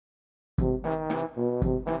Pool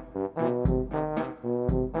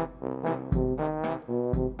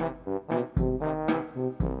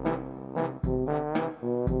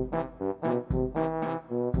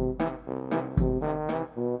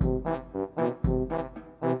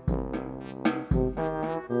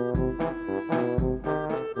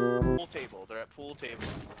table. They're at pool table.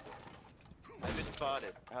 I've been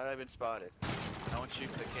spotted. How did I been spotted? No one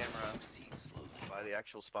shooting the camera by the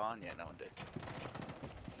actual spawn yet. No one did.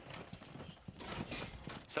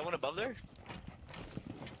 Someone above there?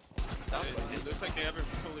 It looks like they haven't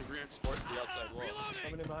fully reinforced the outside wall.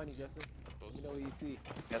 Coming in behind you, Justin. Let me know what you see.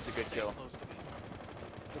 That's a good kill. It's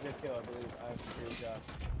a good kill, I believe. I have a great job.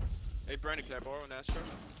 Hey Brandon, can I borrow an Astro?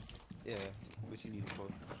 Yeah, what you need it for?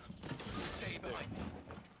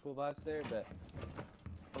 Cool vibes there, but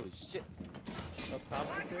Holy shit. up top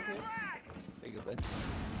of the staircase? There you go, bud.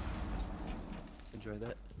 Enjoy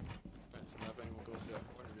that. Alright, so now if anyone goes to that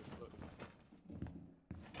corner, just look.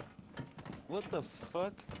 What the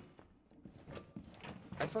fuck?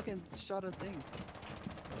 I fucking shot a thing.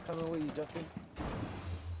 I'm coming with you, Justin.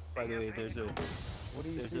 By the way, there's a What do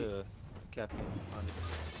you see? a captain on it.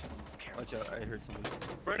 Watch out, I heard somebody.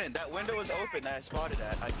 Brennan, that window was open that I spotted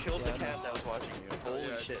at. I killed the cat that was watching you. Holy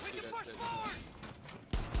Yeah, I shit. see that.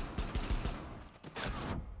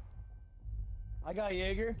 I got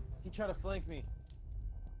Jaeger. He tried to flank me.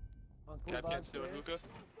 On cool Cap can't vibes steal there. hookah.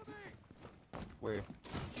 Where?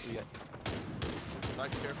 We got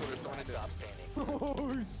Like, careful, there's someone in there.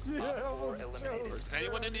 Oh shit! I almost Is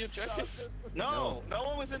anyone in the objective? No, no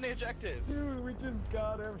one was in the objective. Dude, we just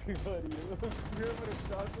got everybody. You ever a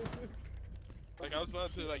shot this? Like, I was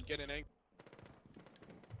about to, like, get an angle.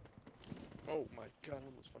 Oh my god, I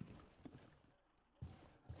almost fucking...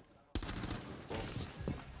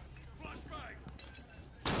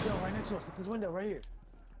 Yo, right next to us. Look this window right here.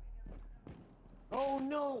 Oh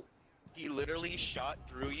no! He literally shot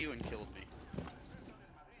through you and killed me.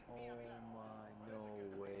 Oh my,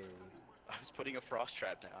 no way. I was putting a frost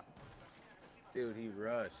trap down. Dude, he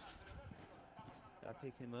rushed. I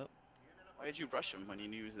pick him up. Why did you rush him when you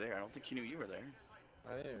knew he was there? I don't think he knew you were there.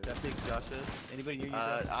 I didn't. Did I pick Josh up? Anybody near you?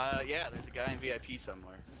 Josh? Yeah, there's a guy in VIP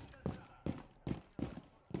somewhere.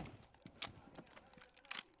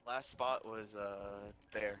 Last spot was,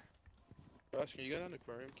 there. Josh, can you get on the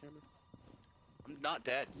aquarium camera? I'm not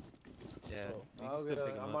dead. Yeah. Oh. You can I'll still get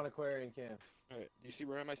pick him I'm up. on aquarium camp. Alright, do you see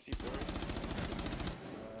where am I C4?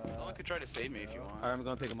 Someone could try to save me if you want. Alright, I'm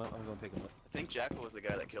gonna pick him up. I'm gonna pick him up. I think Jackal was the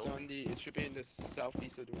guy that It's killed me. on the, it should be in the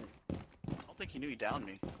southeast of the room. I don't think he knew he downed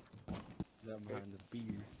me. I'm behind the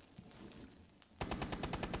beer.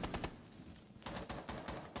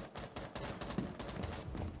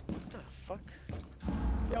 What the fuck?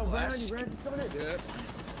 Yo, Flash. Brandon, you ran, coming in. Yeah.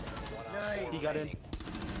 Nice. He got in.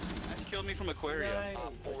 She killed me from aquarium. Nice.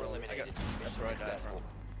 That's where I died from.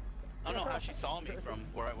 I don't know how she saw me from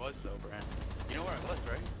where I was though, Brand. You know where I was,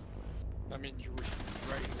 right? I mean, you were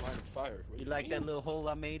right in line of fire. What do You like that mean? little hole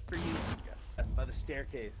I made for you? Yes. By the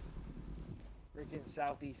staircase. Freaking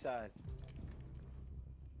southeast side.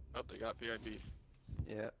 Oh, they got VIP.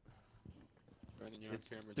 Yeah. Brandon, you're on It's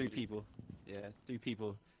camera. 3 duty. people. Yeah, it's 3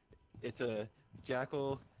 people. It's a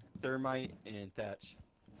Jackal, Thermite, and Thatch.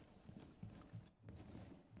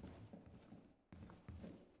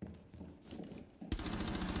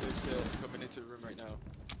 They're coming into the room right now.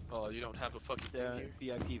 Oh, you don't have a fucking thing They're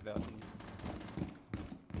here? VIP balcony.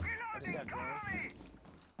 I just got drowned.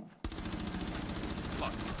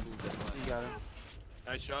 Fuck. Move that one. You got him.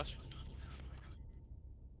 Nice, Josh.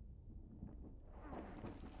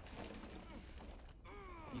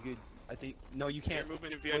 You could. I think. No, you can't.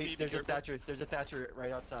 movement in VIP, Wait, be there's a careful. Thatcher. There's a Thatcher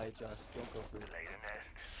right outside, Josh. Don't go for it.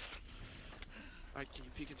 Mike, can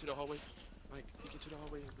you peek into the hallway? Mike, peek into the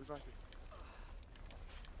hallway and revive me.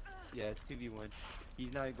 Yeah, it's 2v1.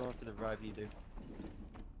 He's not going for the revive either.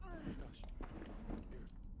 Gosh.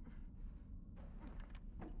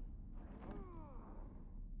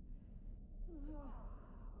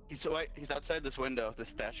 Here. He's outside this window,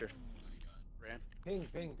 this Thatcher. Ran. Ping,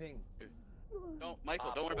 ping, ping. Don't,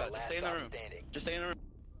 Michael, don't worry about it. Just stay in the room. Just stay in the room.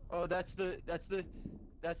 Oh, that's the.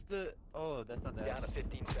 Oh, that's not that. Down to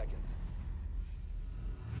 15 seconds.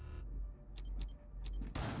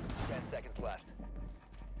 10 seconds left.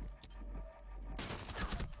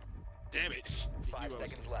 Damn it! 5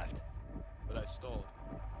 seconds left. But I stalled.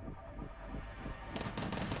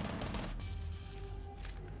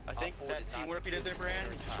 I think that teamwork you did there, Brand,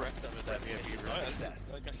 just wrecked them at that VIP room.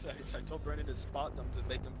 Like I said, I told Brennan to spot them to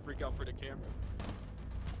make them freak out for the camera.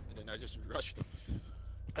 And then I just rushed them.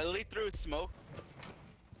 I literally threw smoke.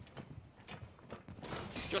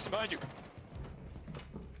 Justin behind you!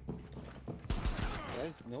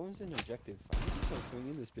 Guys, no one's in objective. I'm just gonna swing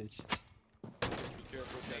in this bitch. Be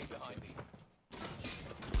careful. Behind me.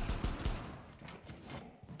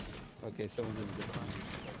 Okay, someone's in the behind.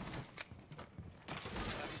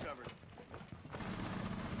 Have you covered.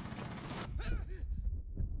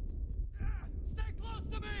 Stay close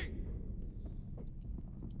to me!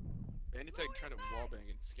 And it's like trying to wallbang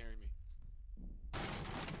and scaring me.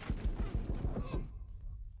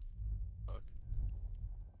 Fuck.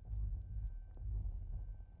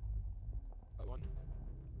 That one.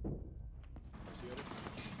 Where's the other?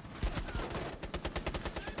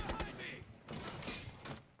 Stay behind me!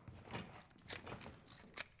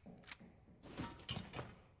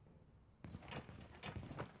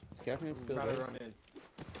 Scapman's still Gotta there. run in.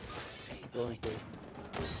 Going quick.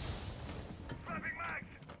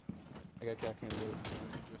 I got Captain blue.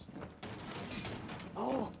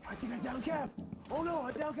 Oh, I think I down cap. Oh no,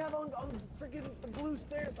 I down cap on freaking the blue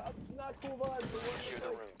stairs. It's not cool vibes. Secure the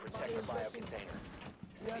room. Protect the bio container.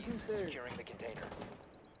 Yeah, two stairs. Securing the container.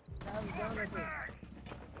 I'm down right there.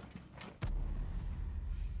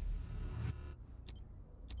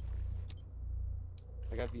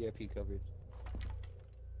 I got VIP covered.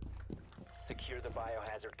 Secure the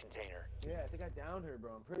biohazard container. Yeah, I think I downed her,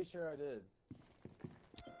 bro. I'm pretty sure I did.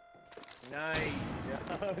 Nice.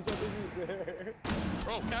 Something there.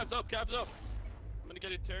 Bro, cabs up, cabs up! I'm gonna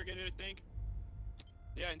get interrogated, I think.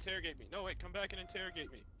 Yeah, interrogate me. No, wait, come back and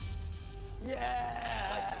interrogate me.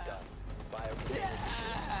 Yeah. Nicely done. Bio container.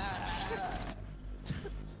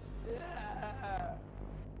 Yeah.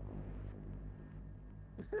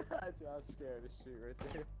 Josh scared as shit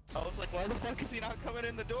right there. I was like, why the fuck is he not coming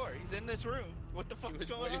in the door? He's in this room. What the fuck He is was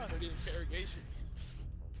going waiting on? for the interrogation.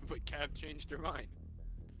 But Cab changed her mind.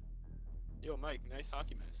 Yo, Mike, nice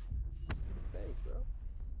hockey mask. Thanks, bro.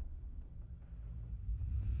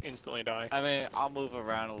 Instantly die. I mean, I'll move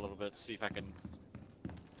around a little bit, see if I can.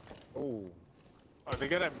 Oh. Oh, they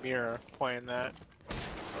got a mirror playing that.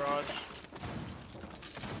 Garage.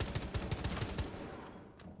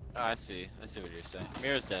 Oh, I see what you're saying.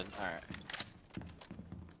 Mirror's dead. Alright.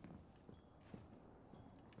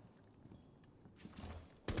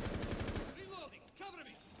 Reloading! Cover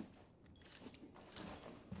me!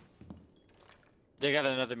 They got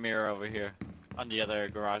another mirror over here on the other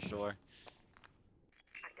garage door.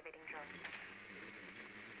 Activating drone.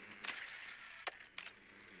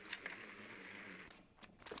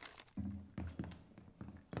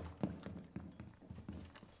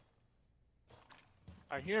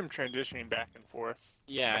 I hear him transitioning back and forth.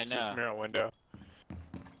 Yeah, I next to this know. mirror window.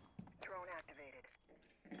 Drone activated.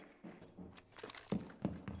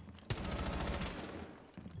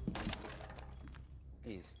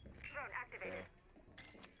 Jeez. Drone activated.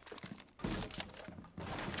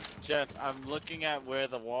 Jeff, I'm looking at where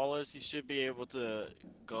the wall is. You should be able to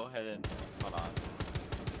go ahead and hold on.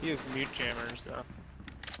 He has mute jammers though.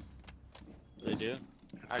 They do?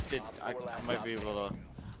 I might be able to.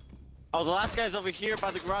 Oh, the last guy's over here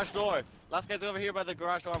by the garage door. Last guy's over here by the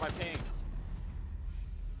garage door on my ping.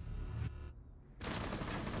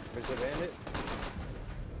 Where's the bandit?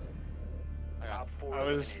 I got Op him. 4 I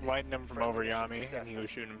was eliminated. lighting him from Friendly over mission Yami, and he was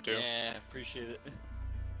successful. shooting him too. Yeah, appreciate it.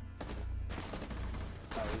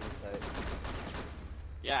 Oh, he's inside.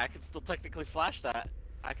 Yeah, I can still technically flash that.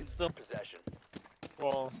 I can still. Possession.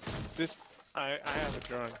 Well, this I have a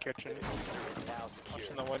drone kitchen Now secure.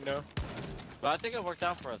 watching the window. But I think it worked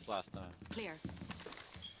out for us last time. Clear.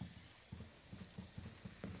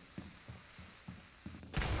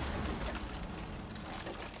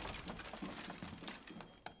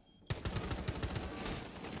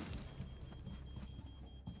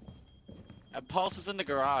 And Pulse is in the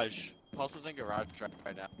garage. Pulse is in garage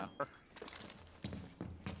right now.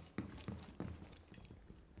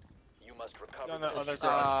 You must recover On the this. other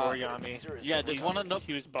garage door, The Yami. diffuser is Yeah, there's released. one on the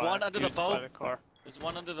He was by, one under he the was by boat. the car. There's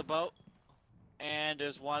one under the boat, and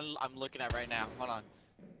there's one I'm looking at right now. Hold on.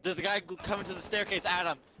 There's a guy coming to the staircase.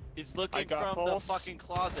 Adam. He's looking got from the Pulse. fucking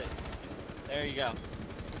closet. There you go.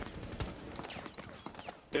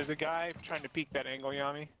 There's a guy trying to peek that angle,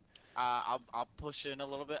 Yami. I'll push in a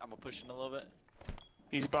little bit. I'm gonna push in a little bit.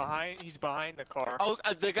 He's behind the car. Oh,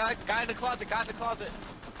 the guy in the closet. Guy in the closet.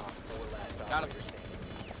 Op 4 last Got him. operator standing.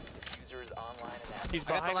 Diffuser is online and active. He's I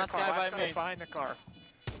got the behind last car. guy by Last guy's me. behind the car.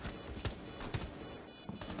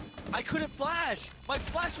 I couldn't flash. My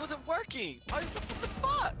flash wasn't working. What the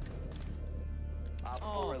fuck? Op 4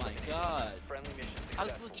 Oh my eliminated. god. Friendly mission I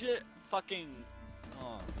was successful. legit fucking.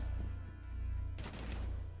 Oh.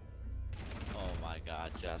 Oh my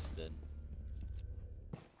god, Justin.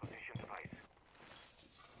 Position device.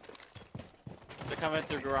 They're coming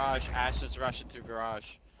through garage. Ash is rushing through garage.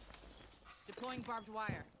 Deploying barbed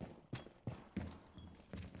wire.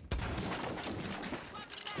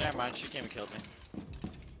 Never mind, she came and killed me.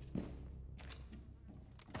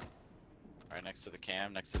 Right next to the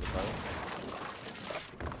cam, next to the boat.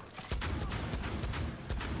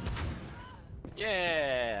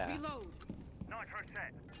 Yeah! Reload. Nitro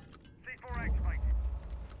set. C4 activated.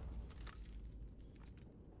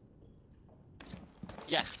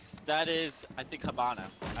 Yes, that is, I think, Habana.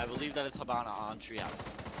 I believe that is Habana on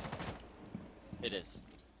Treehouse. It is.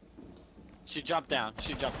 She jumped down.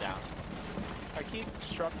 She jumped down. I keep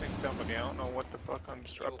disrupting somebody. I don't know what the fuck I'm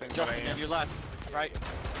disrupting. but I Justin, am. on your left. Right.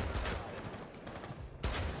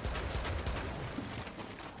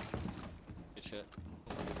 Good shit.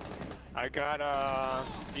 I got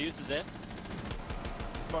Fuse is it.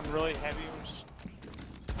 one really heavy.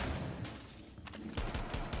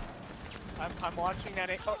 I'm watching that.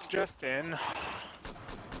 Oh, just in.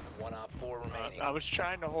 One op 4 remaining. I was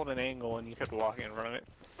trying to hold an angle and you kept walking in front of it.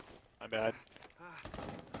 My bad.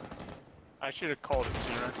 I should have called it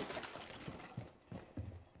sooner.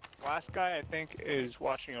 Last guy, I think, is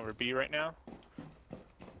watching over B right now.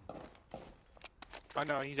 Oh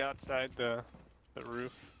no, he's outside the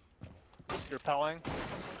roof. Repelling.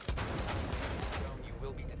 You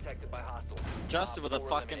will be detected by hostiles. Justin with a Op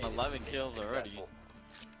 4 fucking eliminated. 11 kills already. Successful.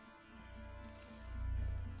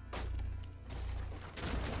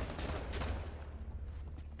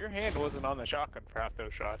 Your hand wasn't on the shotgun for half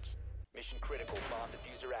those shots. Mission critical. Bomb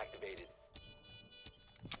diffuser activated.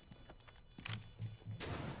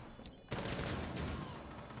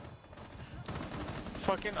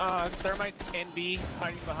 Fucking thermites NB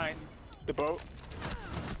hiding behind the boat.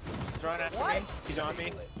 He's running after me. He's on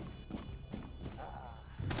me.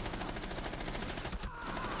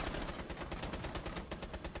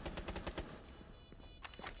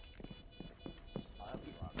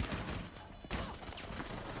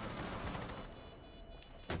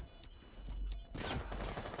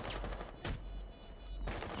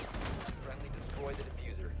 Friendly destroy the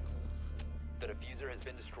diffuser. The diffuser has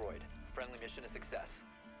been destroyed. Friendly mission a success.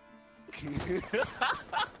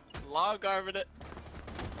 Long arming it.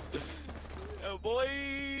 Oh boy.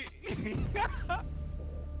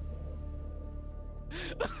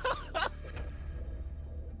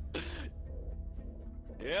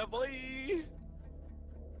 Yeah, boy.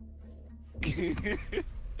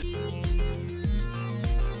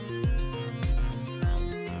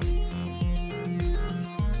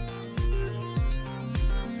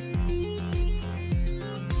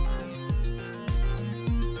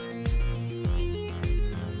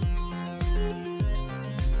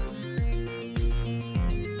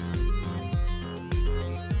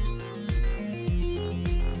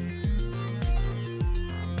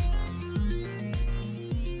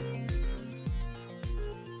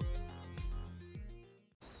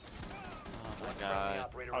 Oh my god.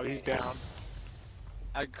 Operator Oh, he's remaining. down.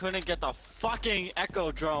 I couldn't get the fucking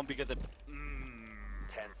echo drone because it.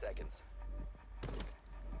 10 seconds.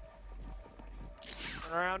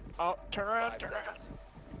 Turn around. Oh, turn around. 5 Turn around. seconds.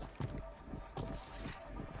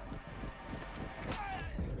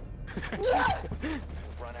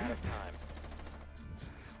 We've run out of time.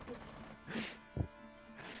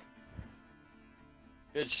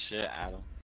 Good shit, Adam.